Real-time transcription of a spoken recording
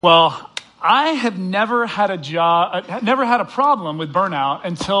Well, I have never had a problem with burnout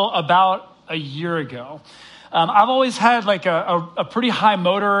until about a year ago. I've always had like a pretty high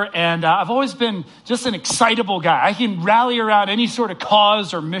motor, and I've always been just an excitable guy. I can rally around any sort of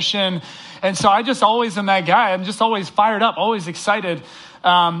cause or mission. And so I just always am that guy. I'm just always fired up, always excited.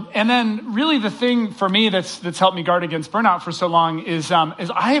 And then really the thing for me that's helped me guard against burnout for so long is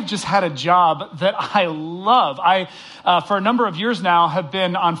I have just had a job that I love. I, for a number of years now, have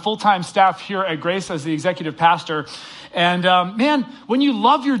been on full-time staff here at Grace as the executive pastor. And man, when you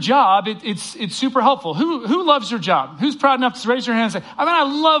love your job, it's super helpful. Who loves your job? Who's proud enough to raise your hand and say, I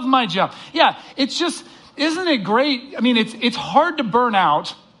love my job. Yeah, it's just, isn't it great? I mean, it's hard to burn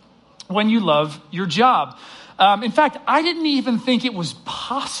out when you love your job. In fact, I didn't even think it was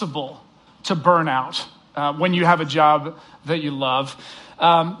possible to burn out when you have a job that you love.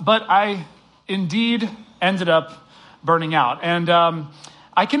 But I indeed ended up burning out. And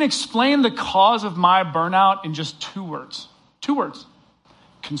I can explain the cause of my burnout in just two words. Two words.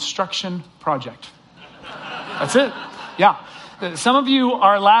 Construction project. That's it. Yeah. Some of you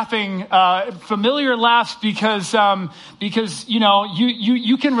are laughing, familiar laughs because you know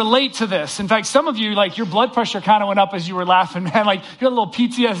you can relate to this. In fact, some of you, like, your blood pressure kind of went up as you were laughing, man. Like, you had a little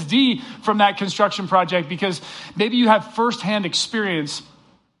PTSD from that construction project because maybe you have firsthand experience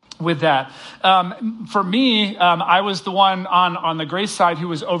with that. For me, I was the one on the Grace side who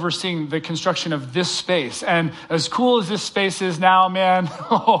was overseeing the construction of this space. And as cool as this space is now, man,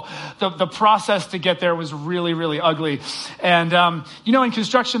 the process to get there was really, really ugly. And, you know, in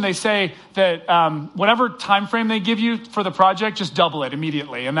construction, they say that whatever time frame they give you for the project, just double it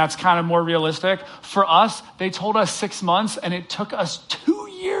immediately. And that's kind of more realistic. For us, they told us 6 months, and it took us 2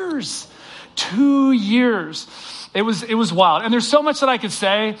 years. 2 years. It was wild. And there's so much that I could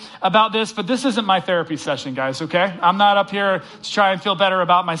say about this, but this isn't my therapy session, guys, okay? I'm not up here to try and feel better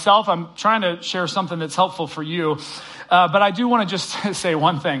about myself. I'm trying to share something that's helpful for you. But I do want to just say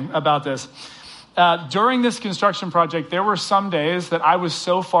one thing about this. During this construction project, there were some days that I was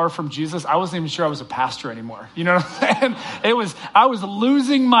so far from Jesus, I wasn't even sure I was a pastor anymore. You know what I'm saying? I was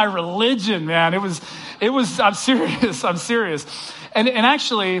losing my religion, man. I'm serious. And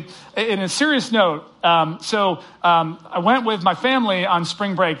actually, in a serious note, I went with my family on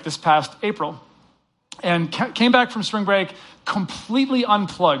spring break this past April and came back from spring break completely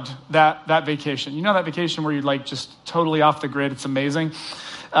unplugged that vacation. You know that vacation where you're like just totally off the grid? It's amazing.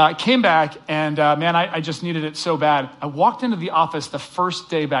 Came back and man, I just needed it so bad. I walked into the office the first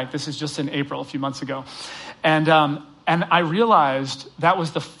day back. This is just in April, a few months ago. And I realized that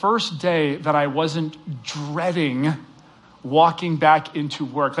was the first day that I wasn't dreading walking back into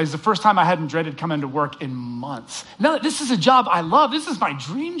work. Like, it's the first time I hadn't dreaded coming to work in months. Now, this is a job I love. This is my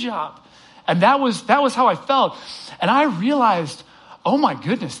dream job. And that was how I felt. And I realized, oh my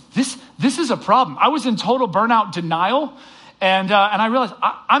goodness, this is a problem. I was in total burnout denial. And I realized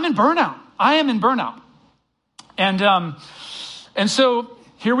I'm in burnout. I am in burnout. And so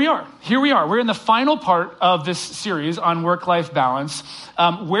here we are. We're in the final part of this series on work-life balance.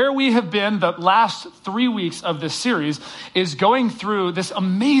 Where we have been the last 3 weeks of this series is going through this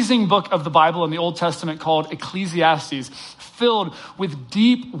amazing book of the Bible in the Old Testament called Ecclesiastes, filled with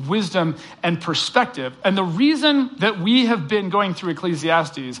deep wisdom and perspective. And the reason that we have been going through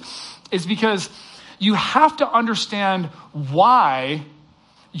Ecclesiastes is because you have to understand why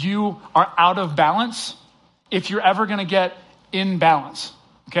you are out of balance if you're ever going to get in balance.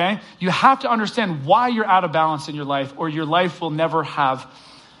 Okay? You have to understand why you're out of balance in your life, or your life will never have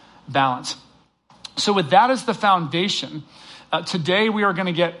balance. So with that as the foundation, today we are going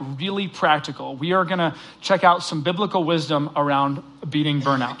to get really practical. We are going to check out some biblical wisdom around beating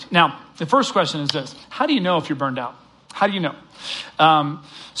burnout. Now, the first question is this: how do you know if you're burned out? How do you know?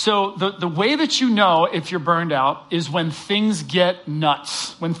 So the way that you know if you're burned out is when things get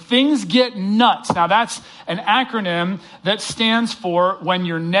nuts. When things get nuts. Now, that's an acronym that stands for when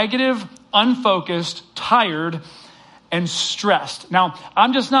you're negative, unfocused, tired, and stressed. Now,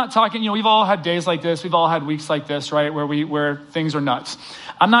 I'm just not talking, we've all had days like this. We've all had weeks like this, right? Where things are nuts.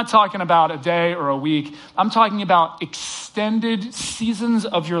 I'm not talking about a day or a week. I'm talking about extended seasons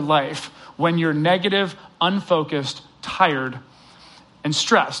of your life when you're negative, unfocused, tired, and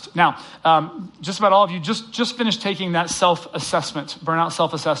stressed. Now, just about all of you just finished taking that self-assessment, burnout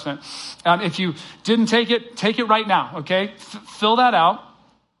self-assessment. If you didn't take it right now, okay? Fill that out.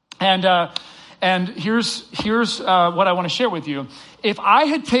 And here's what I want to share with you. If I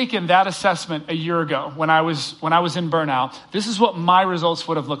had taken that assessment a year ago when I was in burnout, this is what my results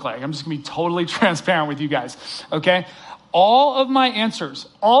would have looked like. I'm just going to be totally transparent with you guys, okay? All of my answers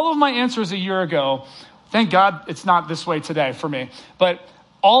a year ago, thank God it's not this way today for me, but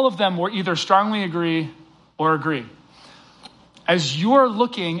all of them were either strongly agree or agree. As you're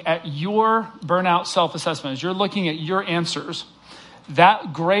looking at your burnout self-assessment, as you're looking at your answers,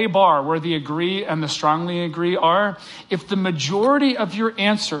 that gray bar where the agree and the strongly agree are, if the majority of your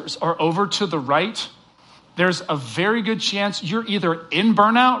answers are over to the right, there's a very good chance you're either in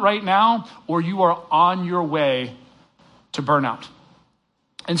burnout right now or you are on your way to burnout.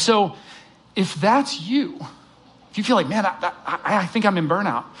 And so if that's you, if you feel like, man, I think I'm in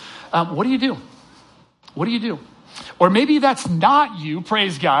burnout, what do you do? What do you do? Or maybe that's not you,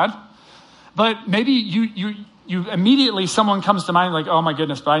 praise God, but maybe you immediately, someone comes to mind like, oh my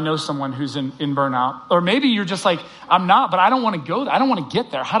goodness, but I know someone who's in burnout. Or maybe you're just like, I'm not, but I don't want to go there. I don't want to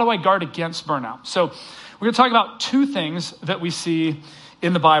get there. How do I guard against burnout? So we're going to talk about two things that we see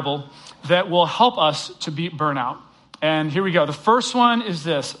in the Bible that will help us to beat burnout. And here we go. The first one is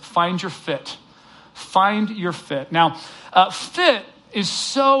this: find your fit. Find your fit. Now, fit is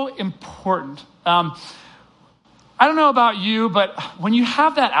so important. I don't know about you, but when you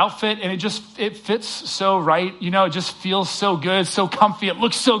have that outfit and it fits so right, it just feels so good, so comfy, it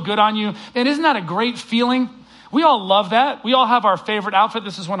looks so good on you. And isn't that a great feeling? We all love that. We all have our favorite outfit.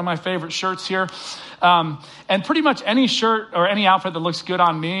 This is one of my favorite shirts here. And pretty much any shirt or any outfit that looks good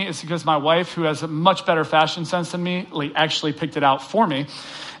on me is because my wife, who has a much better fashion sense than me, actually picked it out for me.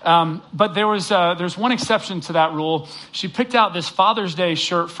 But there's one exception to that rule. She picked out this Father's Day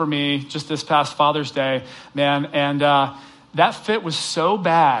shirt for me just this past Father's Day, man. And that fit was so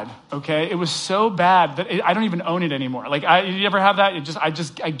bad, okay? It was so bad that I don't even own it anymore. You ever have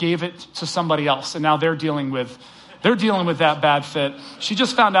that? I gave it to somebody else, and now they're dealing with that bad fit. She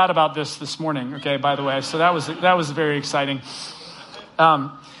just found out about this morning, okay, by the way. So that was very exciting.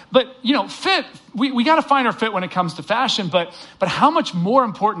 But fit, we got to find our fit when it comes to fashion, but how much more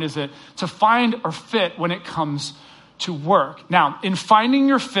important is it to find our fit when it comes to work? Now, in finding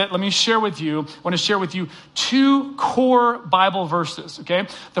your fit, let me share with you two core Bible verses, okay?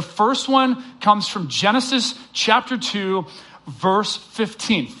 The first one comes from Genesis chapter 2, verse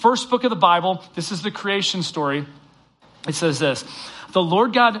 15. First book of the Bible. This is the creation story. It says this: the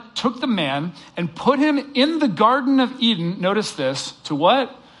Lord God took the man and put him in the Garden of Eden. Notice this, to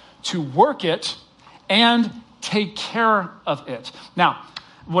what? To work it and take care of it. Now,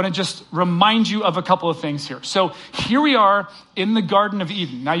 I want to just remind you of a couple of things here. So here we are in the Garden of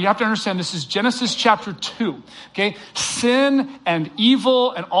Eden. Now you have to understand this is Genesis chapter 2, okay? Sin and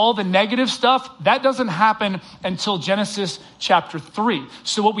evil and all the negative stuff, that doesn't happen until Genesis chapter 3.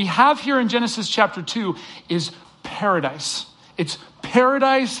 So what we have here in Genesis chapter 2 is paradise. It's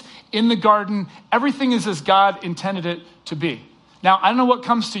paradise in the garden. Everything is as God intended it to be. Now, I don't know what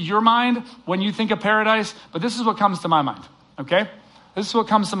comes to your mind when you think of paradise, but this is what comes to my mind, okay? This is what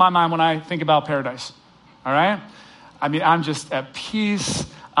comes to my mind when I think about paradise, all right? I mean, I'm just at peace.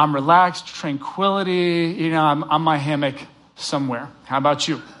 I'm relaxed, tranquility. I'm on my hammock somewhere. How about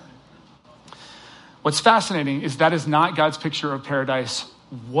you? What's fascinating is that is not God's picture of paradise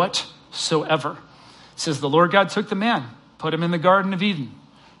whatsoever. It says the Lord God took the man, put him in the Garden of Eden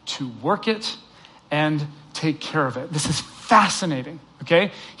to work it and take care of it. This is fascinating,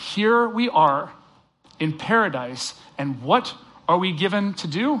 okay? Here we are in paradise, and what are we given to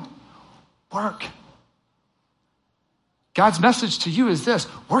do? Work. God's message to you is this: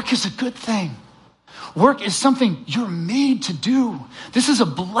 work is a good thing. Work is something you're made to do. This is a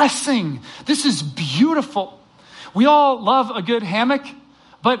blessing. This is beautiful. We all love a good hammock,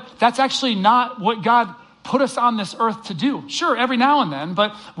 but that's actually not what God put us on this earth to do. Sure, every now and then,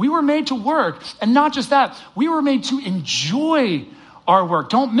 but we were made to work. And not just that, we were made to enjoy our work.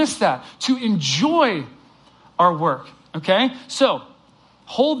 Don't miss that. To enjoy our work, okay? So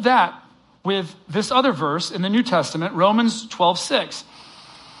hold that with this other verse in the New Testament, Romans 12:6.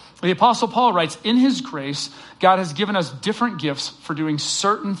 The Apostle Paul writes, in his grace, God has given us different gifts for doing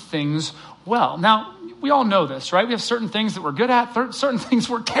certain things well. Now, we all know this, right? We have certain things that we're good at, certain things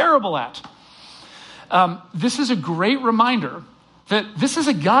we're terrible at. This is a great reminder that this is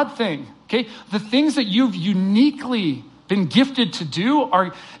a God thing, okay? The things that you've uniquely been gifted to do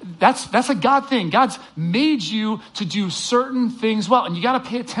that's a God thing. God's made you to do certain things well, and you got to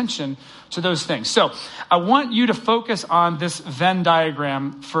pay attention to those things. So I want you to focus on this Venn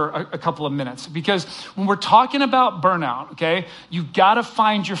diagram for a couple of minutes, because when we're talking about burnout, okay, you've got to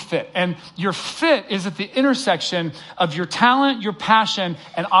find your fit. And your fit is at the intersection of your talent, your passion,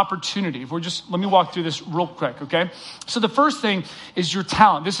 and opportunity. Let me walk through this real quick, okay? So the first thing is your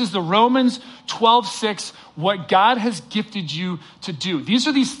talent. This is the Romans 12:6, what God has gifted you to do. These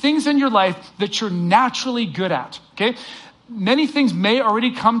are these things in your life that you're naturally good at, okay? Many things may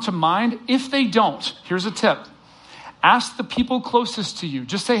already come to mind. If they don't, here's a tip. Ask the people closest to you.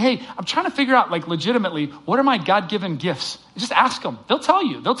 Just say, hey, I'm trying to figure out, like, legitimately, what are my God-given gifts? Just ask them. They'll tell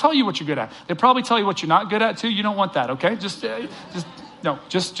you. They'll tell you what you're good at. They'll probably tell you what you're not good at, too. You don't want that, okay? Just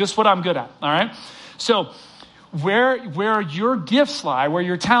what I'm good at, all right? So where your gifts lie, where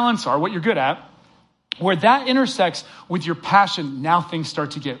your talents are, what you're good at, where that intersects with your passion, now things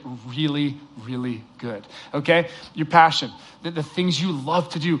start to get really, really good, okay? Your passion, the things you love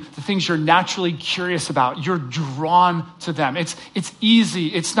to do, the things you're naturally curious about, you're drawn to them. It's easy,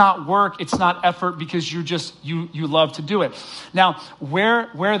 it's not work, it's not effort, because you love to do it. Now,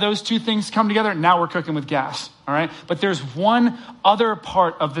 where those two things come together, now we're cooking with gas, all right? But there's one other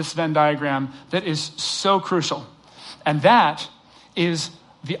part of this Venn diagram that is so crucial, and that is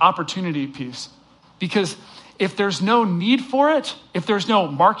the opportunity piece. Because if there's no need for it, if there's no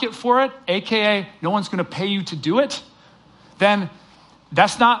market for it, AKA no one's going to pay you to do it, then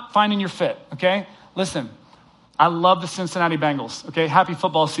that's not finding your fit, okay? Listen, I love the Cincinnati Bengals, okay? Happy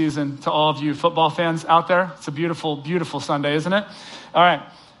football season to all of you football fans out there. It's a beautiful, beautiful Sunday, isn't it? All right.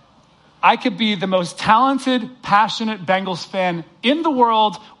 I could be the most talented, passionate Bengals fan in the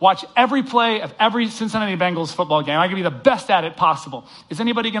world, watch every play of every Cincinnati Bengals football game. I could be the best at it possible. Is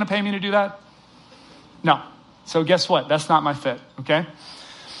anybody going to pay me to do that? No. So guess what? That's not my fit, okay?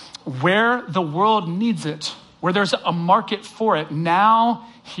 Where the world needs it, where there's a market for it, now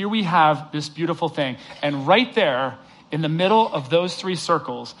here we have this beautiful thing. And right there, in the middle of those three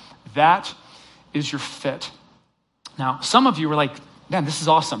circles, that is your fit. Now, some of you were like, man, this is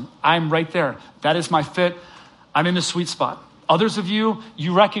awesome. I'm right there. That is my fit. I'm in the sweet spot. Others of you,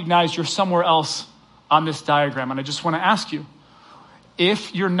 you recognize you're somewhere else on this diagram. And I just want to ask you,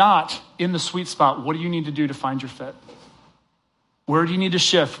 if you're not in the sweet spot, what do you need to do to find your fit? Where do you need to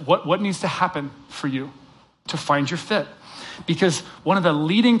shift? What needs to happen for you to find your fit? Because one of the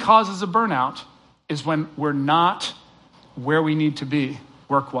leading causes of burnout is when we're not where we need to be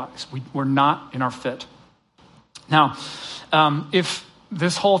work-wise. We're not in our fit. Now, if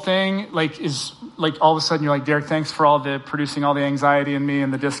this whole thing is all of a sudden you're like, Derek, thanks for producing all the anxiety in me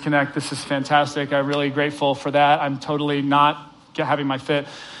and the disconnect. This is fantastic. I'm really grateful for that. I'm totally not having my fit.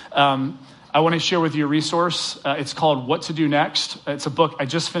 I want to share with you a resource. It's called What to Do Next. It's a book I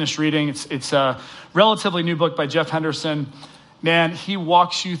just finished reading. It's a relatively new book by Jeff Henderson. Man, he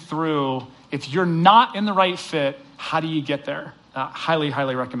walks you through, if you're not in the right fit, how do you get there? Highly,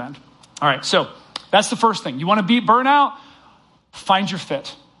 highly recommend. All right, so that's the first thing. You want to beat burnout? Find your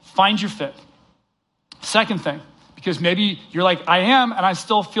fit. Find your fit. Second thing, because maybe you're like, I am, and I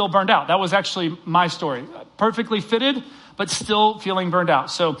still feel burned out. That was actually my story. Perfectly fitted, but still feeling burned out.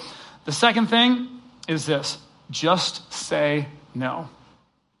 So the second thing is this: just say no.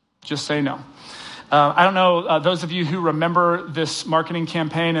 Just say no. I don't know those of you who remember this marketing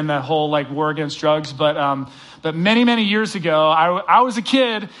campaign and the whole war against drugs, but many, many years ago, I was a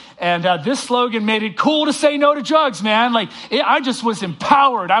kid, and this slogan made it cool to say no to drugs, man. I just was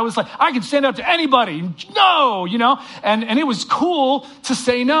empowered. I was like, I can stand up to anybody. No, and it was cool to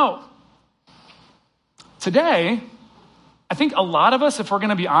say no. Today, I think a lot of us, if we're going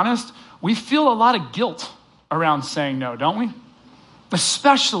to be honest, we feel a lot of guilt around saying no, don't we?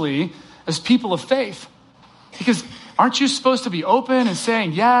 Especially as people of faith. Because aren't you supposed to be open and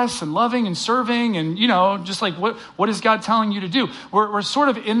saying yes and loving and serving and, just what is God telling you to do? We're sort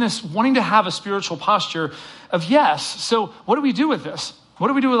of in this wanting to have a spiritual posture of yes. So what do we do with this? What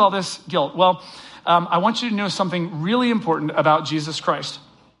do we do with all this guilt? Well, I want you to know something really important about Jesus Christ.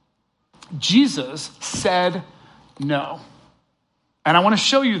 Jesus said no. And I want to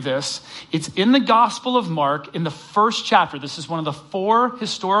show you this. It's in the Gospel of Mark in the first chapter. This is one of the 4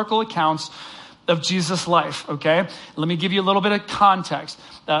 historical accounts of Jesus' life, okay? Let me give you a little bit of context.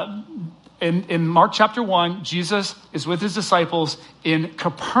 In Mark chapter 1, Jesus is with his disciples in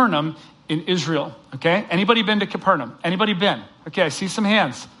Capernaum in Israel, okay? Anybody been to Capernaum? Anybody been? Okay, I see some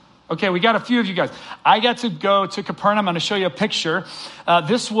hands. Okay, we got a few of you guys. I got to go to Capernaum. I'm going to show you a picture.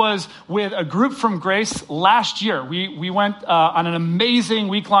 This was with a group from Grace last year. We went on an amazing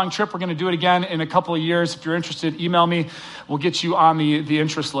week-long trip. We're going to do it again in a couple of years. If you're interested, email me. We'll get you on the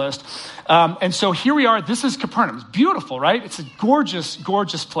interest list. And so here we are. This is Capernaum. It's beautiful, right? It's a gorgeous,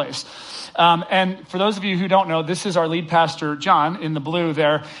 gorgeous place. And for those of you who don't know, this is our lead pastor, John, in the blue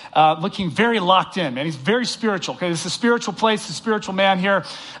there, looking very locked in, man. He's very spiritual. Okay, this is a spiritual place, a spiritual man here.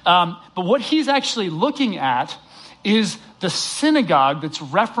 But what he's actually looking at is the synagogue that's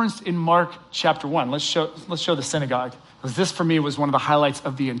referenced in Mark chapter 1. Let's show the synagogue, because this for me was one of the highlights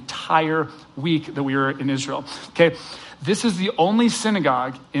of the entire week that we were in Israel. Okay, this is the only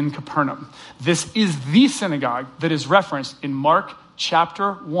synagogue in Capernaum. This is the synagogue that is referenced in Mark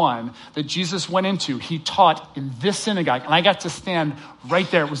chapter 1 that Jesus went into, he taught in this synagogue. And I got to stand right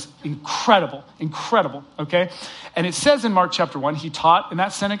there. It was incredible, okay? And it says in Mark chapter 1, he taught in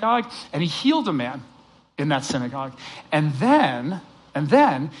that synagogue and he healed a man in that synagogue. And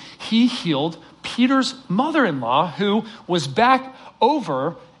then he healed Peter's mother-in-law, who was back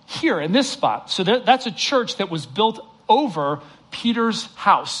over here in this spot. So that's a church that was built over Peter's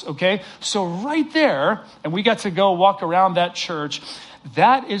house, okay? So right there, and we got to go walk around that church,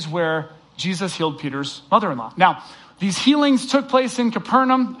 that is where Jesus healed Peter's mother-in-law. Now, these healings took place in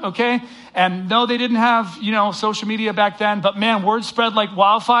Capernaum, okay? And no, they didn't have, social media back then, but man, word spread like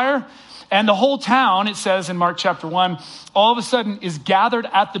wildfire. And the whole town, it says in Mark chapter 1, all of a sudden is gathered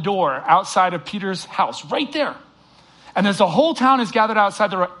at the door outside of Peter's house, right there. And as the whole town is gathered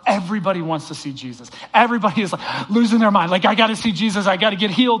outside the door, everybody wants to see Jesus. Everybody is like losing their mind. Like, I got to see Jesus. I got to get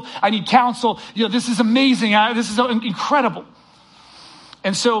healed. I need counsel. This is amazing. This is incredible.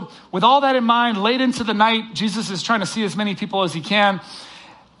 And so with all that in mind, late into the night, Jesus is trying to see as many people as he can.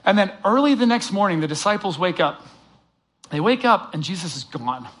 And then early the next morning, the disciples wake up. They wake up and Jesus is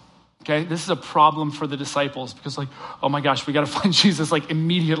gone. Okay, this is a problem for the disciples because oh my gosh, we got to find Jesus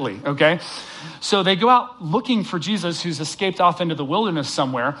immediately, okay? So they go out looking for Jesus, who's escaped off into the wilderness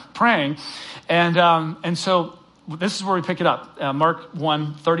somewhere, praying. And so this is where we pick it up. Mark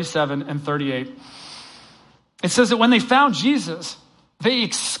 1, 37 and 38. It says that when they found Jesus, they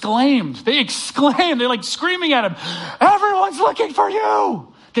exclaimed, they're screaming at him, "Everyone's looking for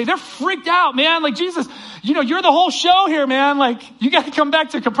you." Okay, they're freaked out, man. Jesus, you're the whole show here, man. You got to come back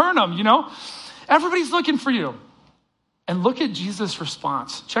to Capernaum, Everybody's looking for you. And look at Jesus'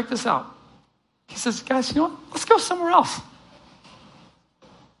 response. Check this out. He says, guys, you know what? Let's go somewhere else.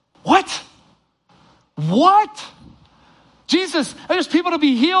 What? Jesus, there's people to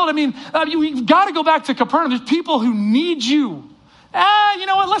be healed. You've got to go back to Capernaum. There's people who need you. You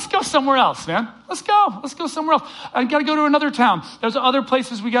know what? Let's go somewhere else, man. Let's go somewhere else. I got to go to another town. There's other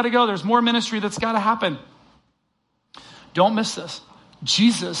places we got to go. There's more ministry that's got to happen. Don't miss this.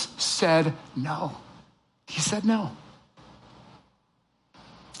 Jesus said no. He said no.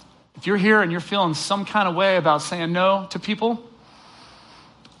 If you're here and you're feeling some kind of way about saying no to people,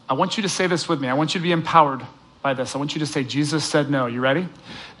 I want you to say this with me. I want you to be empowered by this. I want you to say, Jesus said no. You ready?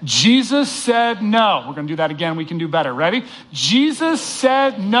 Jesus said no. We're going to do that again. We can do better. Ready? Jesus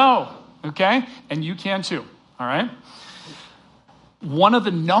said no. Okay? And you can too. All right? One of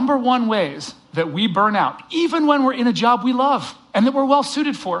the number one ways that we burn out, even when we're in a job we love and that we're well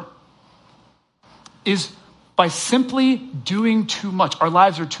suited for, is by simply doing too much. Our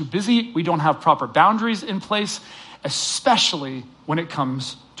lives are too busy. We don't have proper boundaries in place, especially when it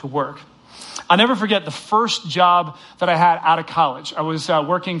comes to work. I'll never forget the first job that I had out of college. I was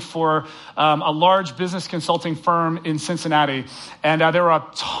working for a large business consulting firm in Cincinnati, and there were a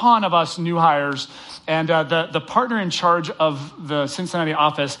ton of us new hires. And the partner in charge of the Cincinnati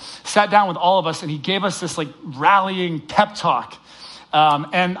office sat down with all of us, and he gave us this rallying pep talk.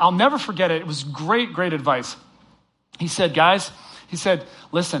 And I'll never forget it. It was great advice. He said, guys,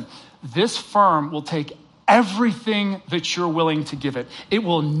 listen, this firm will take everything that you're willing to give it. It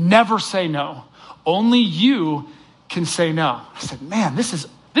will never say no. Only you can say no. I said, man, this is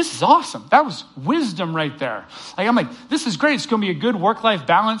awesome. That was wisdom right there. I'm like, this is great. It's going to be a good work-life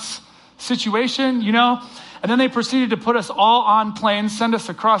balance situation, And then they proceeded to put us all on planes, send us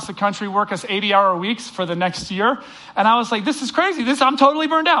across the country, work us 80-hour weeks for the next year. And I was like, this is crazy. I'm totally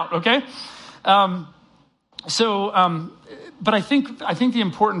burned out, okay? But I think the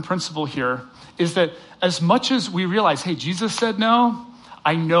important principle here is that as much as we realize, hey, Jesus said no,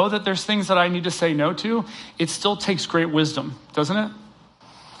 I know that there's things that I need to say no to, it still takes great wisdom, doesn't it?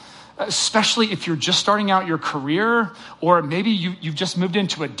 Especially if you're just starting out your career, or maybe you've just moved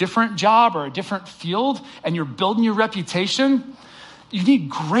into a different job or a different field and you're building your reputation. You need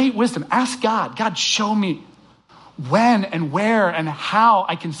great wisdom. Ask God, show me when and where and how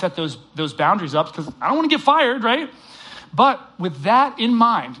I can set those boundaries up, because I don't want to get fired, right? But with that in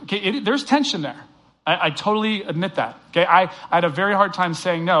mind, okay, there's tension there. I totally admit that. Okay, I had a very hard time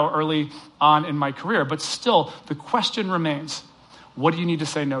saying no early on in my career, but still the question remains, what do you need to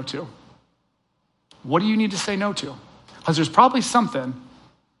say no to? What do you need to say no to? Because there's probably something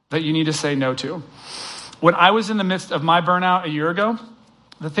that you need to say no to. When I was in the midst of my burnout a year ago,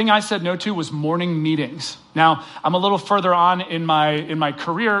 the thing I said no to was morning meetings. Now, I'm a little further on in my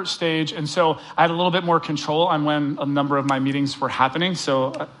career stage, and so I had a little bit more control on when a number of my meetings were happening,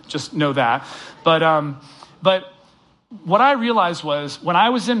 so just know that. But what I realized was when I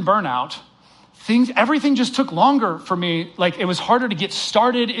was in burnout, everything just took longer for me. Like it was harder to get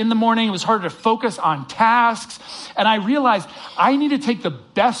started in the morning. It was harder to focus on tasks. And I realized I need to take the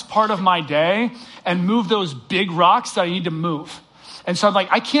best part of my day and move those big rocks that I need to move. And so I'm like,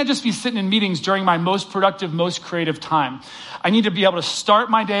 I can't just be sitting in meetings during my most productive, most creative time. I need to be able to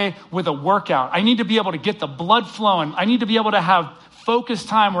start my day with a workout. I need to be able to get the blood flowing. I need to be able to have focused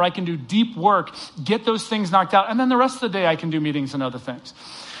time where I can do deep work, get those things knocked out. And then the rest of the day I can do meetings and other things.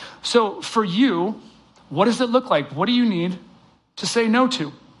 So for you, what does it look like? What do you need to say no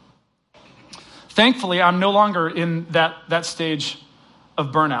to? Thankfully, I'm no longer in that stage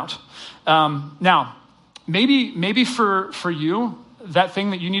of burnout. Now, maybe for you, that thing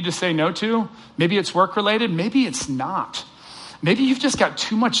that you need to say no to, maybe it's work related, maybe it's not. Maybe you've just got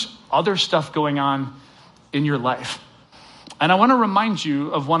too much other stuff going on in your life. And I want to remind you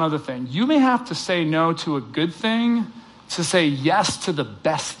of one other thing. You may have to say no to a good thing to say yes to the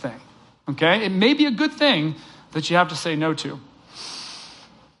best thing, okay? It may be a good thing that you have to say no to.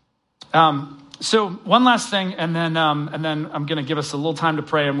 So one last thing, and then I'm going to give us a little time to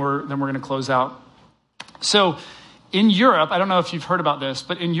pray, and then we're going to close out. So in Europe, I don't know if you've heard about this,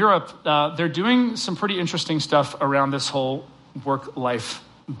 but in Europe, they're doing some pretty interesting stuff around this whole work-life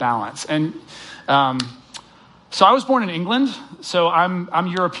balance. And so I was born in England, so I'm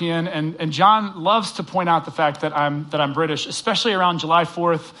European, and John loves to point out the fact that I'm British, especially around July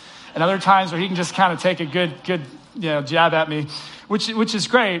 4th and other times where he can just kind of take a good jab at me, which is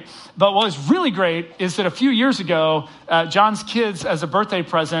great. But what was really great is that a few years ago, John's kids, as a birthday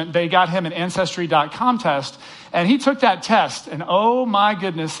present, they got him an Ancestry.com test, and he took that test, and oh my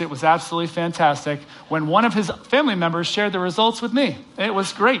goodness, it was absolutely fantastic when one of his family members shared the results with me. It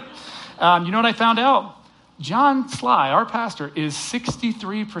was great. You know what I found out? John Sly, our pastor, is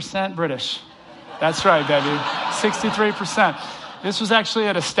 63% British. That's right, Debbie, 63%. This was actually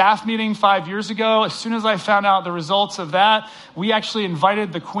at a staff meeting 5 years ago. As soon as I found out the results of that, we actually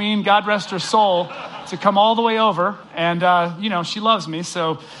invited the Queen, God rest her soul, to come all the way over. And, she loves me,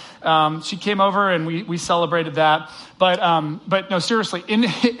 so she came over and we celebrated that. But no, seriously,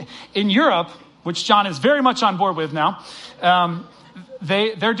 in Europe, which John is very much on board with now,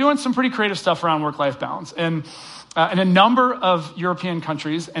 they're doing some pretty creative stuff around work-life balance. And in a number of European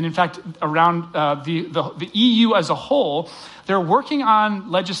countries, and in fact, around the EU as a whole, they're working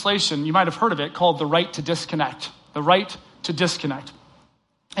on legislation, you might have heard of it, called the right to disconnect. The right to disconnect.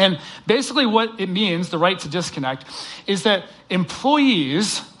 And basically what it means, the right to disconnect, is that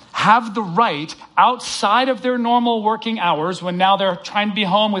employees have the right outside of their normal working hours, when now they're trying to be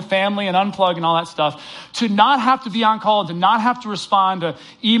home with family and unplug and all that stuff, to not have to be on call, to not have to respond to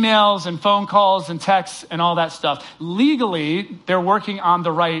emails and phone calls and texts and all that stuff. Legally, they're working on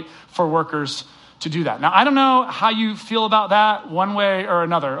the right for workers to do that. Now, I don't know how you feel about that one way or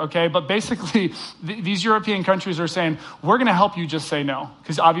another, okay? But basically, these European countries are saying, we're going to help you just say no,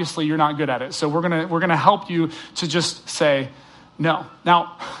 because obviously you're not good at it. So we're going to help you to just say no.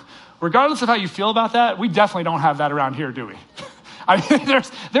 Now, regardless of how you feel about that, we definitely don't have that around here, do we? I mean,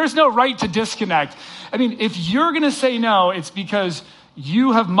 there's no right to disconnect. I mean, if you're going to say no, it's because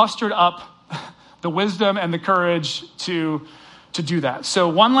you have mustered up the wisdom and the courage to do that. So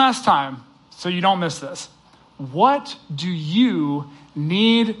one last time, so you don't miss this. What do you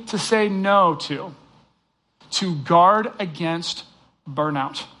need to say no to guard against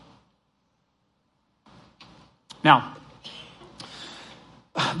burnout? Now,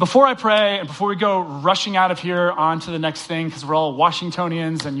 before I pray and before we go rushing out of here on to the next thing, because we're all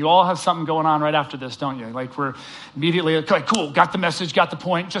Washingtonians and you all have something going on right after this, don't you? Like we're immediately, okay, cool, got the message, got the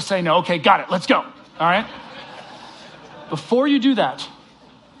point, just say no. Okay, got it, let's go. All right? Before you do that,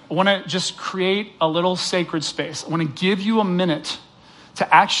 I want to just create a little sacred space. I want to give you a minute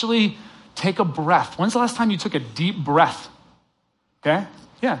to actually take a breath. When's the last time you took a deep breath? Okay?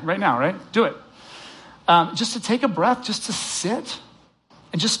 Yeah, right now, right? Do it. Just to take a breath, just to sit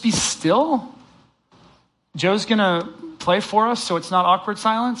and just be still. Joe's going to play for us so it's not awkward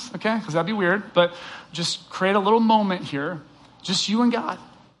silence, okay? Because that'd be weird. But just create a little moment here, just you and God.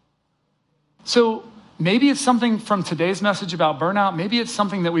 So maybe it's something from today's message about burnout. Maybe it's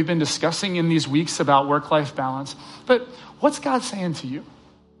something that we've been discussing in these weeks about work-life balance. But what's God saying to you?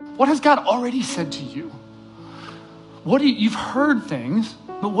 What has God already said to you? You've heard things,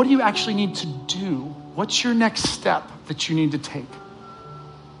 but what do you actually need to do? What's your next step that you need to take?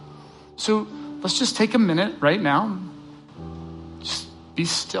 So let's just take a minute right now. Just be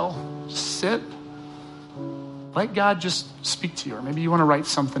still. Just sit. Let God just speak to you. Or maybe you want to write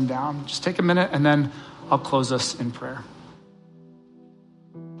something down. Just take a minute and then I'll close us in prayer.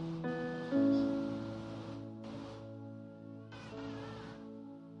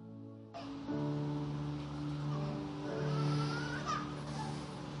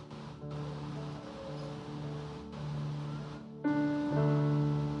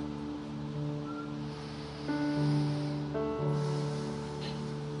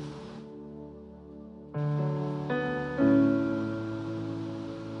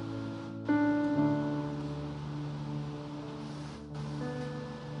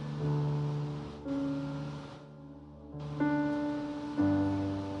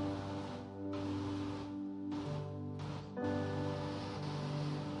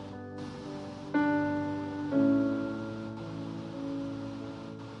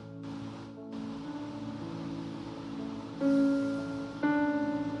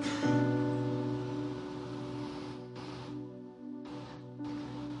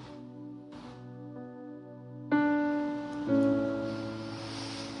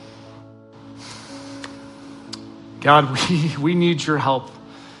 God, we need your help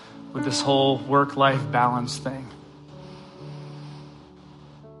with this whole work-life balance thing.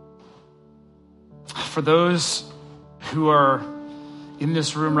 For those who are in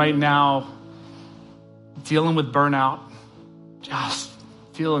this room right now dealing with burnout, just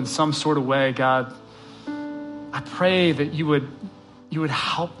feel in some sort of way, God, I pray that you would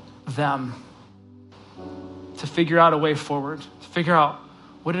help them to figure out a way forward, to figure out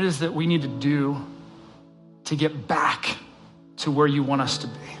what it is that we need to do to get back to where you want us to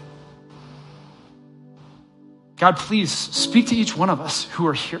be. God, please speak to each one of us who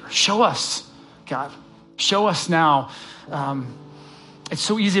are here. Show us, God. Show us now. It's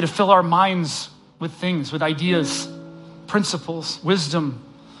so easy to fill our minds with things, with ideas, principles, wisdom.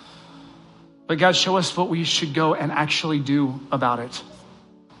 But God, show us what we should go and actually do about it.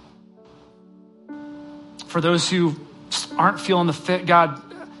 For those who aren't feeling the fit, God,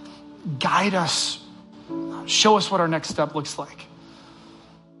 guide us. Show us what our next step looks like.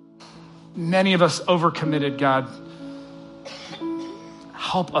 Many of us overcommitted, God.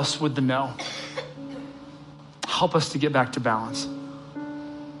 Help us with the no. Help us to get back to balance.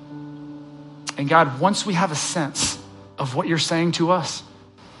 And God, once we have a sense of what you're saying to us,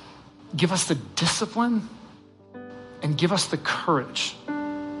 give us the discipline and give us the courage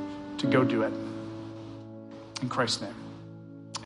to go do it. In Christ's name.